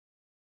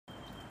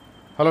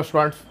Hello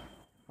students,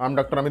 I am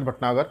Dr. Amit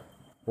Bhatnagar,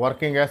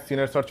 working as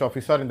Senior Research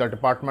Officer in the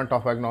Department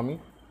of Agronomy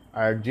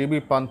at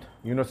GB Pant,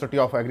 University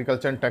of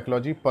Agriculture and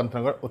Technology,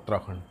 Pantnagar,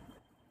 Uttarakhand.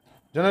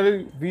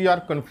 Generally, we are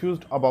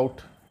confused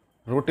about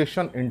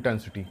rotation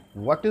intensity.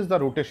 What is the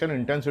rotation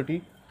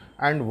intensity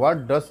and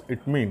what does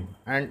it mean?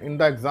 And in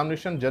the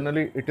examination,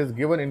 generally it is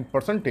given in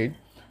percentage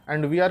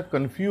and we are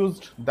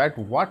confused that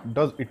what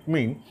does it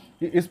mean,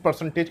 कि इस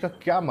percentage का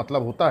क्या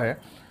मतलब होता है.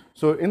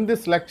 So in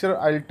this lecture,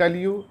 I'll tell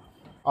you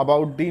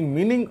about the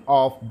meaning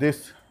of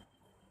this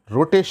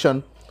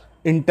rotation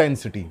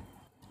intensity.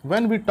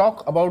 When we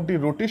talk about the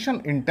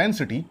rotation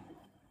intensity,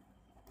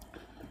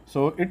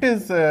 so it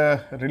is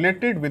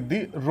related with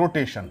the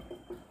rotation.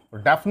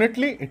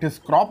 Definitely it is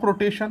crop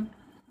rotation.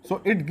 So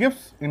it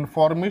gives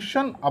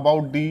information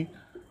about the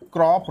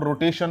crop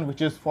rotation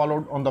which is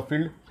followed on the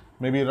field.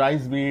 Maybe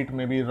rice wheat,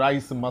 maybe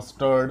rice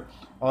mustard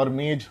or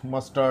maize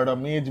mustard or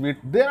maize wheat.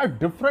 There are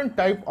different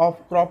type of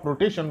crop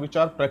rotation which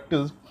are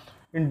practiced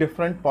in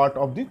different part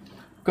of the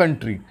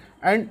country.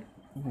 And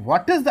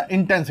what is the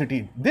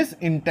intensity? This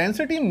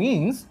intensity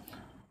means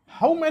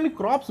how many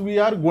crops we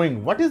are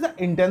growing, what is the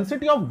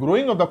intensity of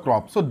growing of the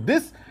crop. So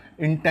this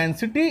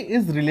intensity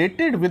is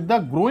related with the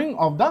growing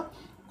of the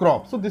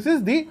crop. So this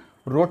is the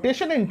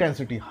rotation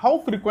intensity, how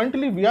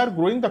frequently we are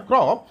growing the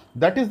crop,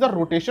 that is the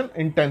rotation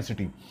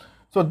intensity.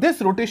 So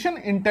this rotation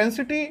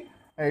intensity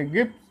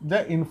gives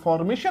the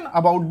information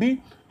about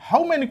the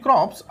how many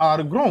crops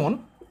are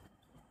grown,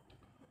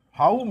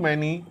 how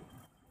many,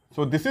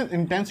 so this is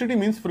intensity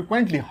means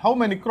frequently how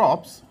many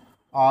crops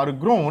are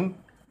grown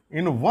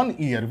in 1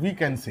 year, we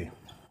can say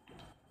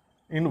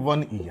in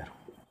 1 year.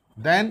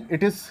 Then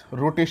it is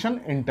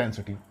rotation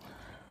intensity.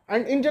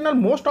 And in general,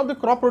 most of the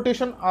crop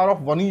rotation are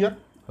of 1 year.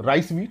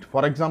 Rice wheat,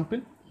 for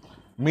example,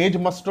 maize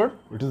mustard,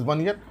 it is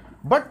 1 year.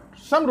 But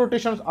some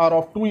rotations are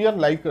of 2 year,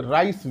 like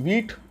rice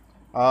wheat,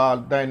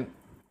 then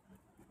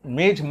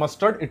maize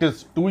mustard, it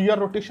is 2 year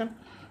rotation.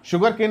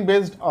 Sugarcane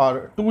based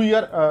or 2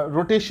 year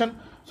rotation.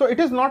 So it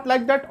is not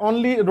like that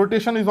only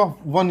rotation is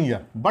of 1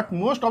 year, but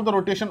most of the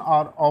rotation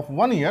are of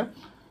 1 year.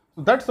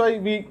 So that's why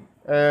we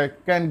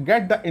can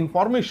get the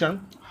information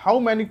how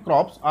many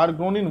crops are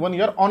grown in 1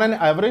 year on an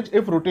average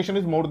if rotation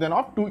is more than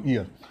of 2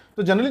 years.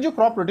 तो generally जो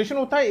crop rotation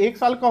होता है 1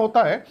 साल का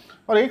होता है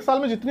और 1 साल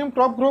में जितनी हम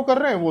क्रॉप ग्रो कर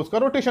रहे हैं वो उसका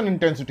रोटेशन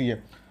इंटेंसिटी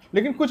है.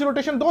 लेकिन कुछ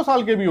रोटेशन 2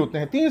 साल के भी होते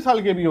हैं, 3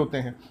 साल के भी होते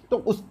हैं, तो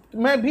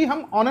उसमें भी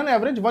हम ऑन एन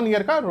एवरेज 1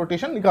 ईयर का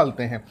रोटेशन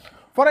निकालते हैं.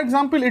 For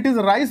example it is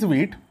rice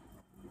wheat,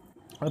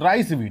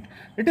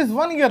 it is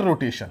 1 year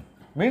rotation,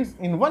 means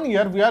in 1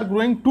 year we are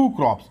growing 2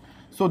 crops.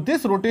 So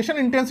this rotation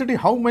intensity,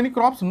 how many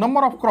crops,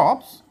 number of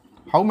crops,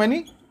 how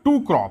many,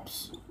 2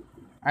 crops.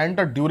 And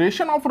the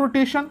duration of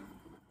rotation,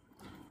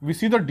 we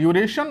see the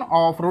duration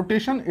of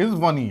rotation is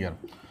 1 year.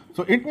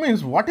 So it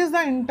means what is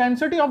the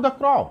intensity of the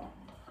crop,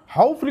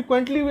 how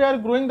frequently we are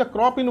growing the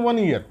crop in 1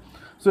 year.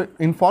 So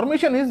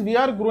information is we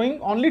are growing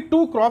only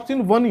 2 crops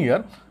in 1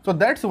 year. So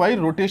that's why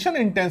rotation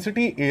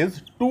intensity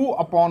is 2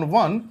 upon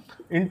 1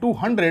 into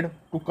 100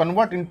 to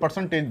convert in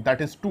percentage, that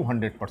is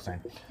 200%.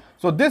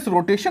 So this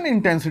rotation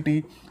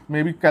intensity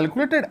may be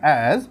calculated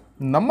as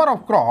number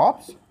of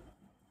crops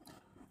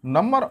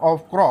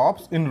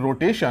in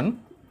rotation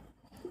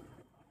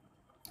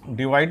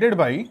divided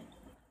by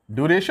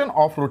duration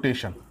of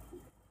rotation.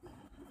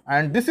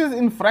 And this is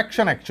in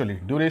fraction actually,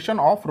 duration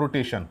of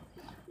rotation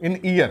in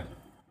year.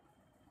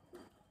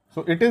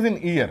 So it is in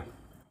year,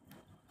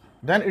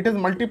 then it is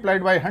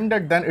multiplied by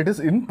 100, then it is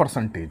in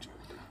percentage.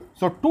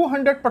 So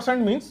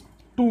 200% means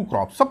 2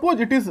 crops. Suppose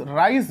it is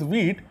rice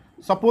wheat,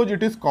 suppose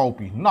it is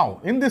cowpea.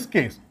 Now in this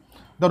case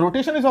the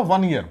rotation is of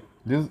 1 year,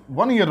 this is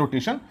 1 year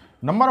rotation,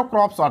 number of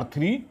crops are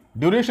 3,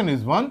 duration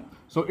is 1,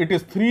 so it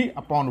is 3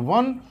 upon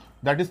 1,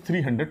 that is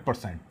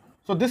 300%.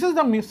 So this is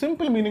the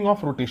simple meaning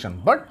of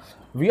rotation, but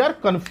we are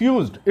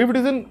confused if it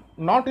is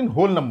not in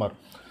whole number.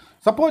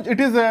 Suppose it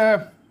is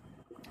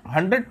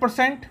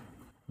 100%,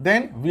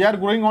 then we are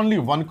growing only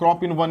 1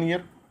 crop in 1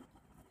 year.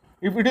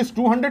 If it is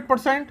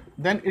 200%,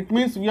 then it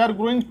means we are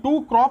growing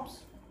 2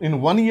 crops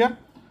in 1 year.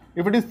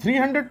 If it is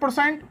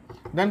 300%,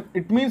 then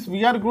it means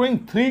we are growing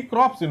 3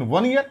 crops in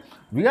 1 year.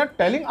 We are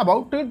telling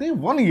about the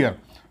 1 year.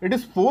 It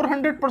is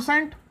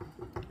 400%,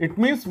 it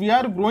means we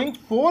are growing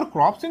 4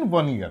 crops in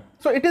 1 year.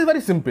 So it is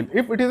very simple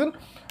if it is in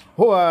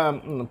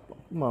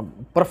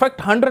perfect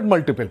 100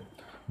 multiple.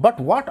 But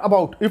what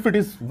about if it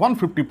is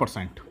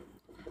 150%?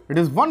 It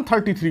is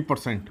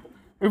 133%.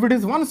 If it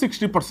is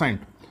 160%,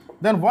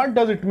 then what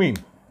does it mean?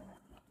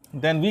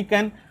 Then we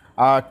can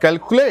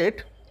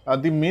calculate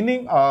the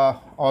meaning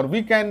or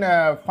we can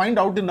find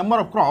out the number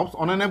of crops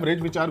on an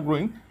average which are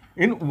growing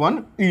in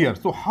 1 year.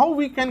 So how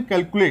we can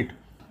calculate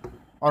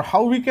or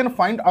how we can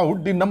find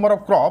out the number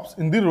of crops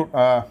in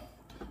the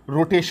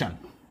rotation?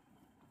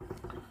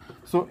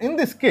 So in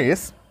this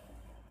case,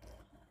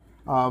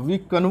 we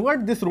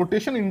convert this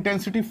rotation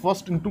intensity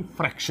first into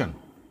fraction.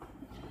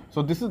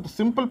 So this is the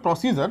simple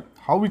procedure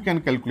how we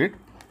can calculate.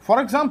 For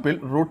example,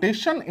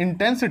 rotation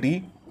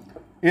intensity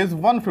is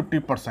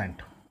 150%.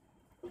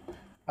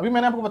 अभी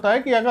मैंने आपको बताया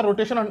कि अगर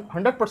rotation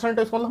 100%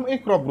 है, इसका मतलब हम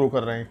एक क्रॉप ग्रो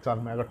कर रहे हैं एक साल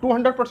में। अगर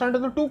 200%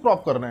 है तो 2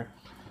 क्रॉप कर रहे हैं।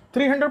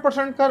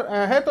 300% कर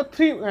है तो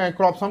 3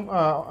 क्रॉप्स हम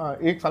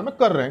एक साल में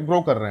कर रहे हैं,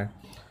 ग्रो कर रहे हैं।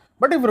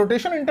 But if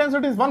rotation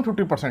intensity is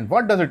 150%,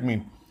 what does it mean?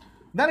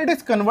 Then it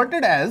is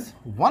converted as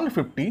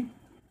 150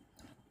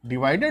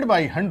 divided by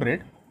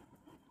 100.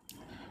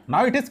 Now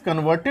it is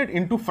converted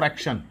into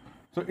fraction.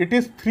 So it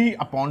is 3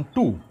 upon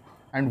 2.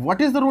 And what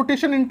is the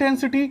rotation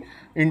intensity?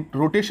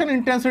 Rotation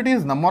intensity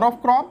is number of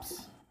crops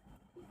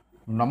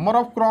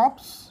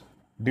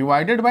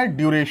divided by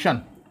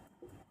duration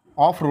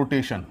of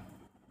rotation.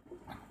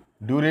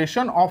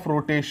 Duration of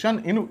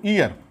rotation in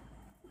year.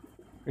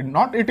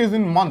 It is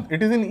in month,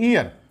 it is in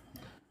year.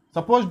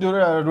 Suppose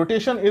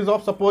rotation is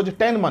of suppose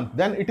 10 months,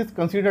 then it is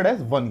considered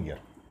as 1 year.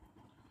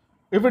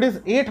 If it is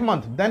 8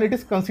 months, then it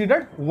is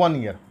considered 1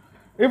 year.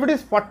 If it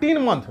is 14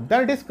 months,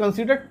 then it is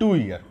considered 2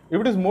 years.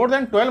 If it is more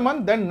than 12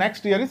 months, then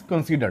next year is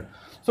considered.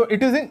 So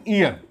it is in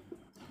year.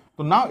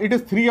 So now it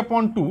is 3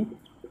 upon 2.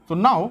 So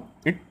now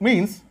it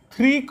means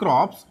 3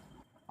 crops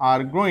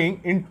are growing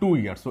in 2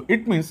 years. So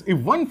it means if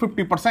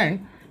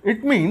 150%, it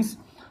means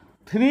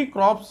 3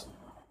 crops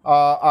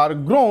are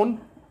grown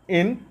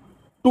in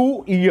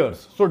 2 years.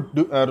 So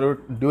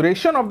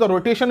duration of the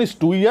rotation is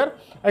 2 years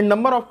and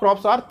number of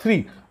crops are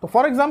 3. So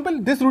for example,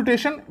 this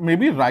rotation may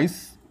be rice,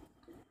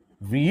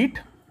 wheat,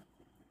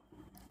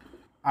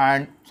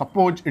 and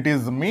suppose it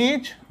is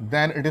maize,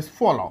 then it is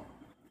fallow.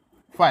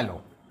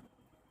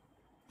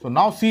 So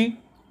now see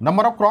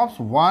number of crops: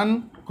 1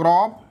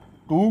 crop,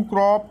 2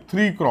 crop,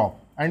 3 crop,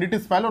 and it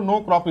is fallow.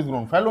 No crop is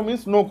grown. Fallow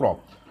means no crop.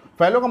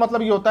 Fallow का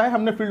मतलब ये होता है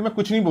हमने field में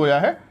कुछ नहीं बोया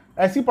है,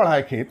 ऐसी पढ़ा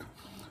है खेत.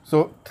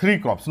 So 3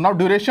 crops. Now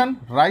duration: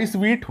 rice,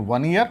 wheat,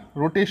 1 year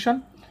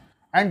rotation,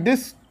 and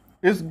this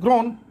is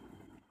grown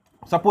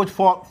suppose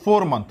for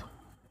 4 month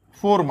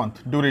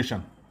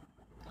duration,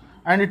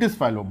 and it is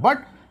fallow. But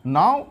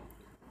now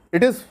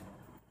it is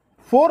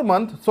 4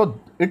 months, so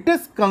it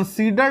is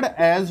considered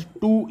as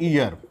 2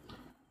 year.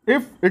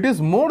 If it is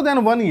more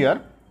than 1 year,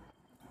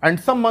 and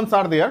some months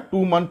are there,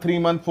 2 month, 3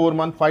 month, 4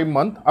 month, 5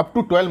 month, up to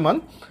 12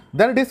 month,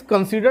 then it is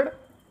considered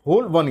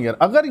whole 1 year.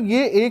 अगर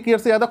ये 1 year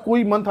से ज़्यादा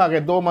कोई month आ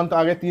गए, 2 month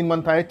आ गए, 3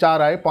 month आए,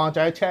 4 आए, 5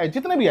 आए, 6 आए,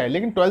 जितने भी आए,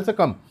 लेकिन 12 से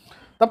कम,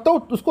 तब तो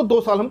उसको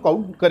 2 साल हम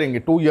काउंट करेंगे,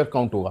 2 ईयर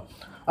काउंट होगा.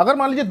 अगर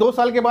मान लीजिए 2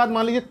 साल के बाद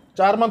मान लीजिए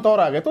 4 मंथ और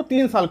आ गए तो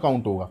 3 साल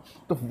काउंट होगा.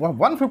 तो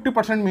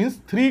 150% means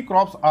 3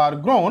 crops are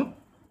grown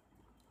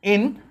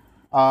in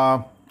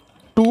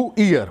 2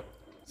 year.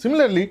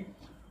 Similarly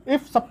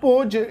if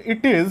suppose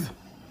it is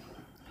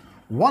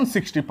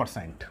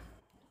 160%,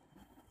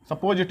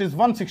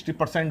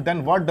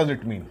 then what does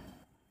it mean?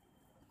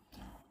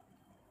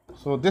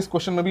 So this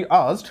question may be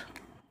asked,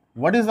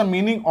 what is the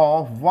meaning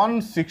of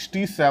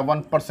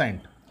 167%?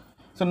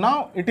 So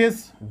now it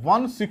is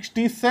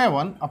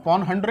 167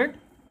 upon 100,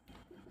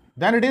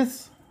 then it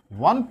is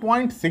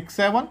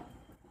 1.67.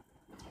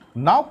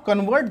 Now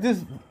convert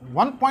this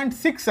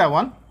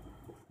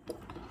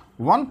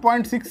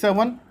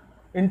 1.67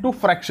 into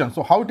fraction.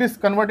 So how it is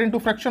converted into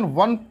fraction?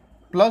 1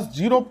 plus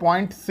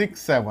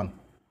 0.67.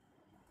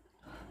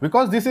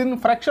 Because this is in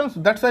fractions,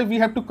 that's why we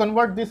have to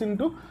convert this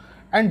into.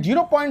 And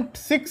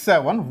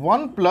 0.67,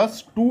 1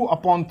 plus 2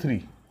 upon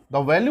 3.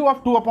 The value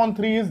of 2 upon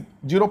 3 is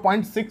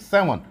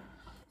 0.67.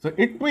 So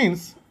it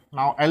means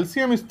now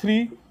LCM is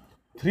 3.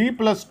 3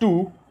 plus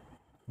 2,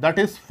 that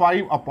is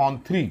 5 upon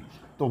 3.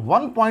 So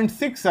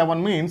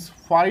 1.67 means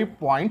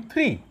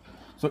 5.3.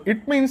 So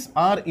it means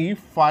RE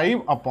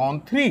 5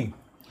 upon 3.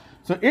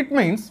 So it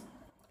means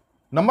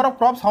number of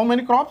crops, how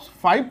many crops?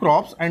 5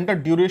 crops, and the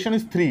duration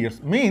is 3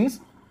 years.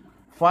 Means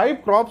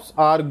 5 crops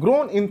are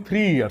grown in 3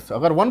 years.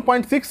 अगर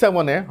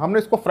 1.67 है, हमने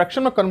इसको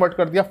fraction में convert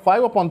कर दिया,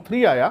 5 upon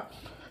 3 आया,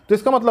 तो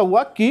इसका मतलब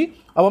हुआ कि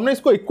अब हमने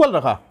इसको इक्वल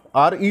रखा.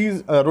 R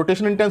is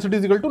rotation intensity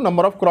is equal to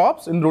number of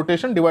crops in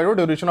rotation divided by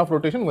duration of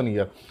rotation 1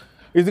 year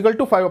is equal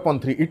to 5 upon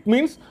 3. It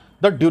means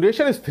the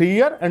duration is 3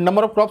 year and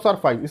number of crops are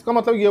 5. इसका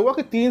मतलब ये हुआ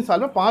कि 3 साल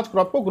में 5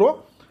 crop को grow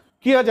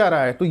किया जा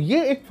रहा है. तो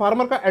ये एक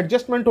फार्मर का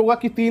एडजस्टमेंट होगा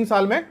कि 3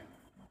 साल में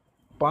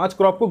 5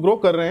 क्रॉप को ग्रो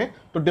कर रहे हैं,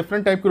 तो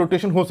डिफरेंट टाइप के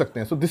रोटेशन हो सकते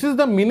हैं. So this is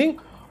the meaning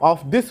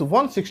of this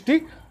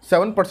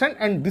 167%,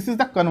 and this is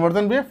the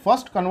conversion way.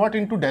 First convert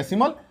into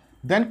decimal,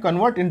 then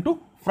convert into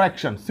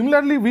fraction.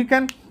 Similarly, we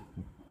can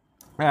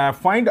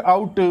find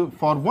out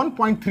for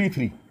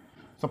 1.33.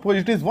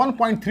 Suppose it is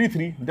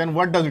 1.33, then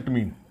what does it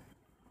mean?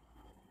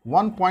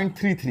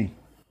 1.33.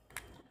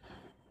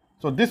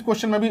 So this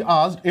question may be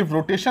asked, if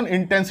rotation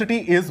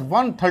intensity is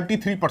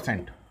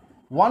 133%,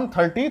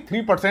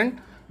 133%,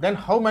 then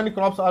how many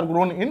crops are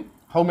grown in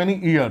how many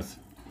years?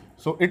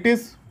 So it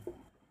is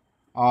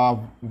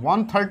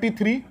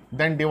 133,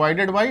 then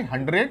divided by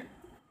 100,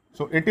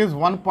 so it is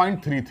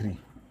 1.33.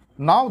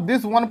 Now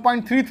this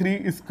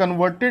 1.33 is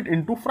converted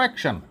into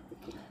fraction.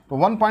 So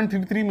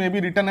 1.33 may be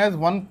written as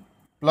 1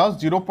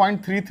 plus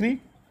 0.33,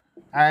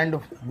 and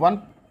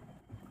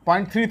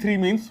 1.33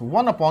 means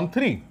 1 upon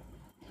 3.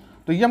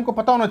 तो ये हमको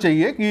पता होना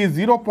चाहिए कि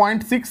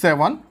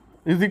 0.67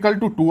 is equal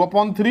to 2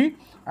 upon 3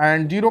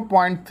 and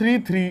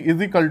 0.33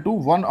 is equal to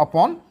 1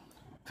 upon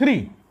 3.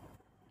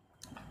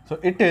 So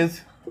it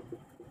is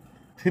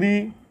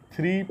 3,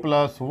 3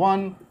 plus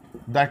 1,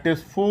 that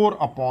is 4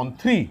 upon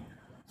 3.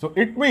 So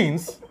it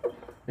means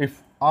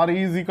if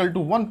RE is equal to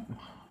 1,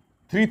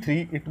 3,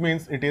 3, it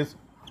means it is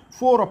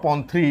 4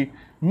 upon 3,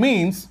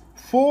 means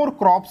 4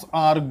 crops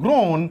are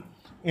grown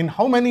in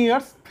how many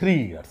years?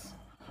 3 years.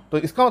 तो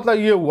इसका मतलब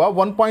ये हुआ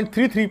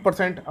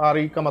 1.33%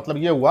 RE का मतलब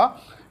ये हुआ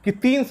कि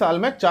 3 साल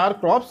में 4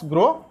 क्रॉप्स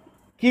ग्रो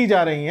की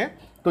जा रही हैं.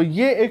 तो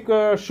ये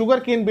एक शुगर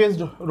केन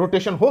बेस्ड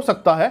रोटेशन हो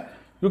सकता है,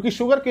 क्योंकि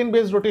शुगर केन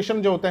बेस्ड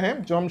रोटेशन जो होते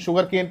हैं, जो हम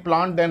sugar cane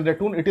plant then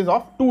रेटून, it is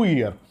of 2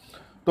 year.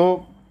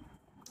 तो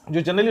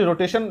जो जनरली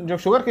रोटेशन जो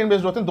शुगर केन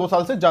बेस्ड होते हैं 2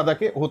 साल से ज़्यादा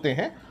के होते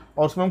हैं,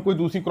 और उसमें हम कोई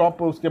दूसरी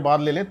क्रॉप उसके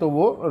बाद ले लें तो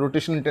वो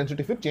रोटेशन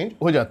इंटेंसिटी फिर चेंज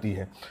हो जाती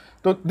है.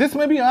 तो दिस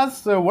में बी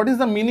आज what is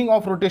the meaning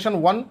of rotation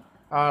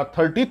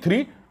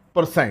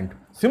 133%.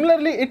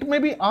 Similarly, it may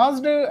be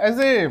asked as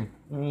a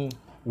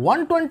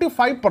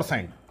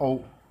 125%. Oh,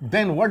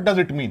 then what does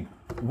it mean?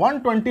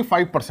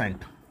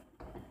 125%.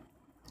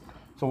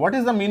 So what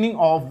is the meaning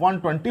of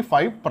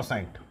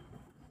 125%?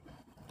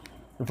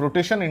 If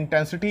rotation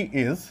intensity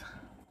is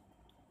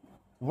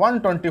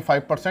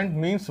 125%,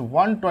 means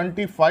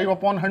 125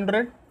 upon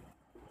 100,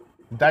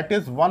 that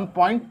is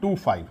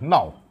 1.25.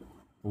 Now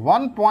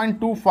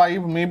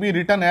 1.25 may be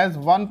written as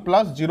 1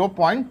 plus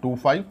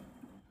 0.25,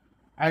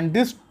 and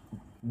this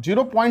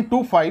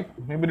 0.25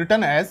 may be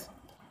written as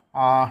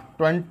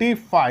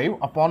 25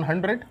 upon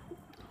 100.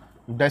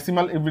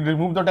 Decimal, if we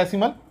remove the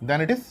decimal,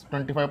 then it is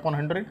 25 upon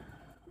 100.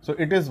 So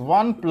it is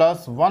 1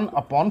 plus 1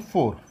 upon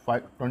 4.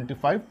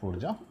 25 4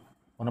 ja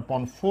 1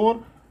 upon 4.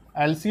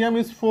 LCM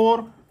is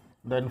 4.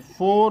 Then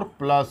 4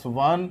 plus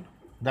 1,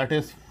 that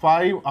is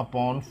 5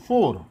 upon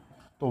 4.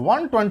 So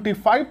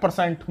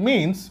 125%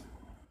 means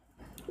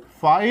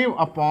 5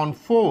 upon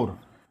 4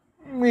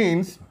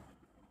 means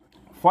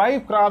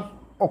 5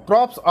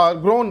 crops are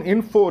grown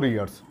in 4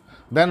 years.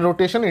 Then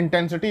rotation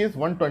intensity is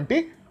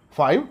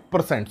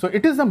 125%. So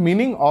it is the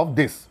meaning of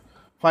this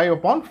 5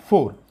 upon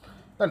 4.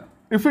 Then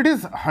if it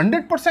is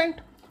 100%,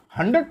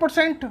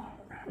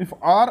 if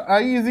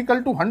Ri is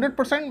equal to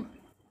 100%,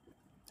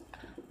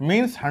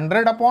 means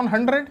 100 upon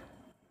 100,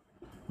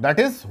 that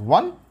is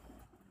 1.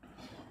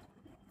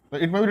 So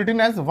it may be written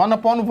as 1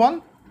 upon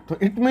 1. So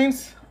it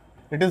means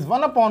it is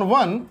 1 upon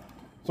 1.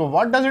 So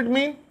what does it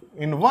mean?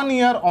 In 1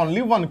 year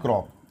only 1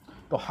 crop.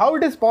 So how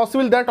it is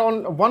possible that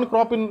on 1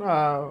 crop in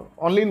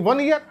only in 1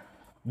 year?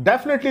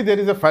 Definitely there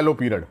is a fallow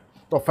period.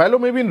 So fallow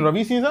may be in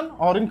Rabi season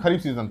or in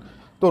Kharif season.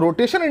 तो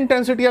rotation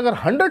intensity अगर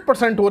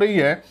 100% हो रही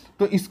है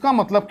तो इसका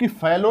मतलब कि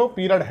फैलो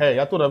period है,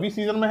 या तो रबी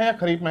सीजन में है या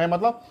खरीफ में है.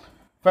 मतलब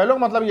फैलो का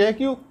मतलब यह है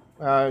कि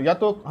या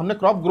तो हमने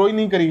क्रॉप ग्रो ही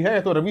नहीं करी है,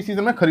 या तो रबी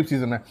सीजन में खरीफ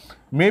सीजन है.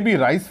 May be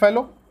rice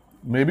fellow,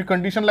 may be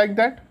condition like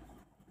that,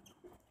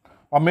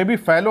 और may be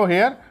fellow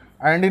hair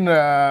and in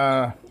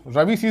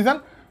rabi season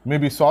may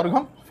be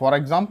sorghum for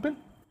example.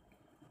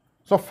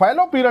 So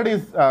fallow period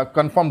is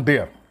confirmed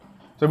there.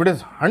 So if it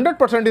is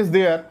 100% is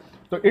there,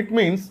 so it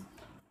means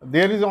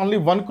there is only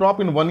 1 crop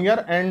in 1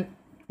 year, and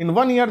in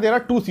 1 year there are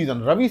 2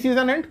 seasons, Rabi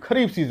season and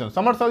Kharif season.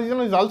 Summer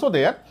season is also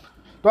there.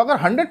 तो अगर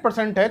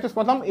 100% है तो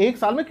इसका मतलब हम एक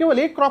साल में केवल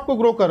एक क्रॉप को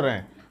ग्रो कर रहे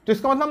हैं. तो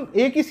इसका मतलब हम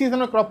एक ही सीजन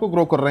में क्रॉप को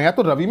ग्रो कर रहे हैं, या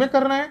तो रबी में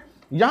कर रहे हैं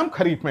या हम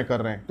खरीफ में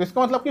कर रहे हैं. तो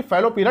इसका मतलब कि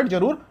फैलो पीरियड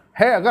जरूर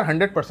है अगर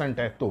 100%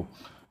 है. तो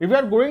if you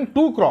are growing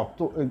 2 crop,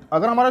 तो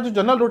अगर हमारा जो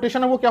जनरल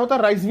रोटेशन है वो क्या होता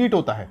है? राइस व्हीट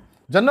होता है.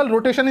 General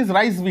rotation is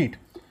rice wheat.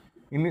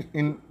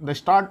 in the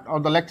start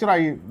of the lecture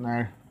I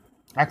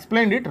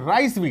explained it.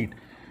 Rice wheat,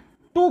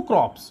 2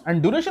 crops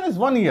and duration is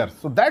 1 year.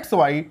 So that's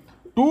why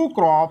 2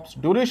 crops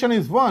duration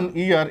is 1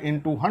 year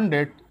into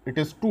 100, it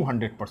is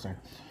 200%.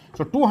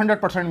 So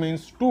 200%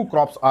 means 2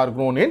 crops are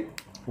grown in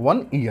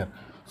 1 year.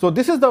 So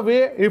this is the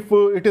way. If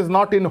it is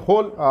not in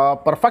whole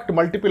perfect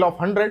multiple of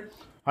 100,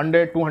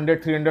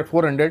 200, 300,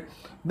 400,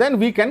 then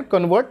we can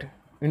convert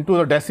into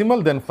the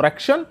decimal, then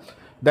fraction,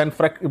 then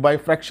by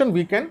fraction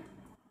we can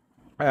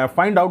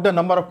find out the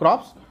number of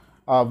crops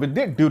with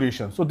the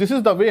duration. So this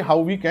is the way how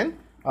we can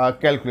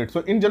calculate. So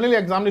in general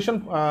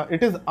examination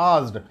it is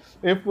asked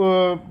if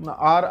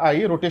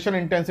RI rotation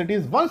intensity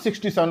is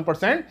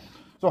 167%,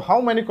 so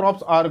how many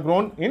crops are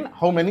grown in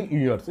how many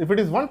years? If it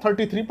is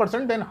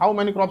 133%, then how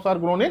many crops are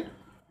grown in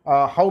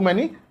how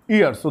many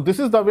years? So this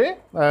is the way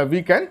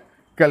we can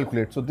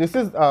calculate. So this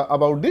is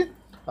about the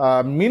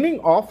meaning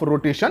of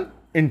rotation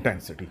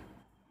intensity.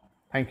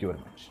 Thank you very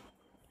much.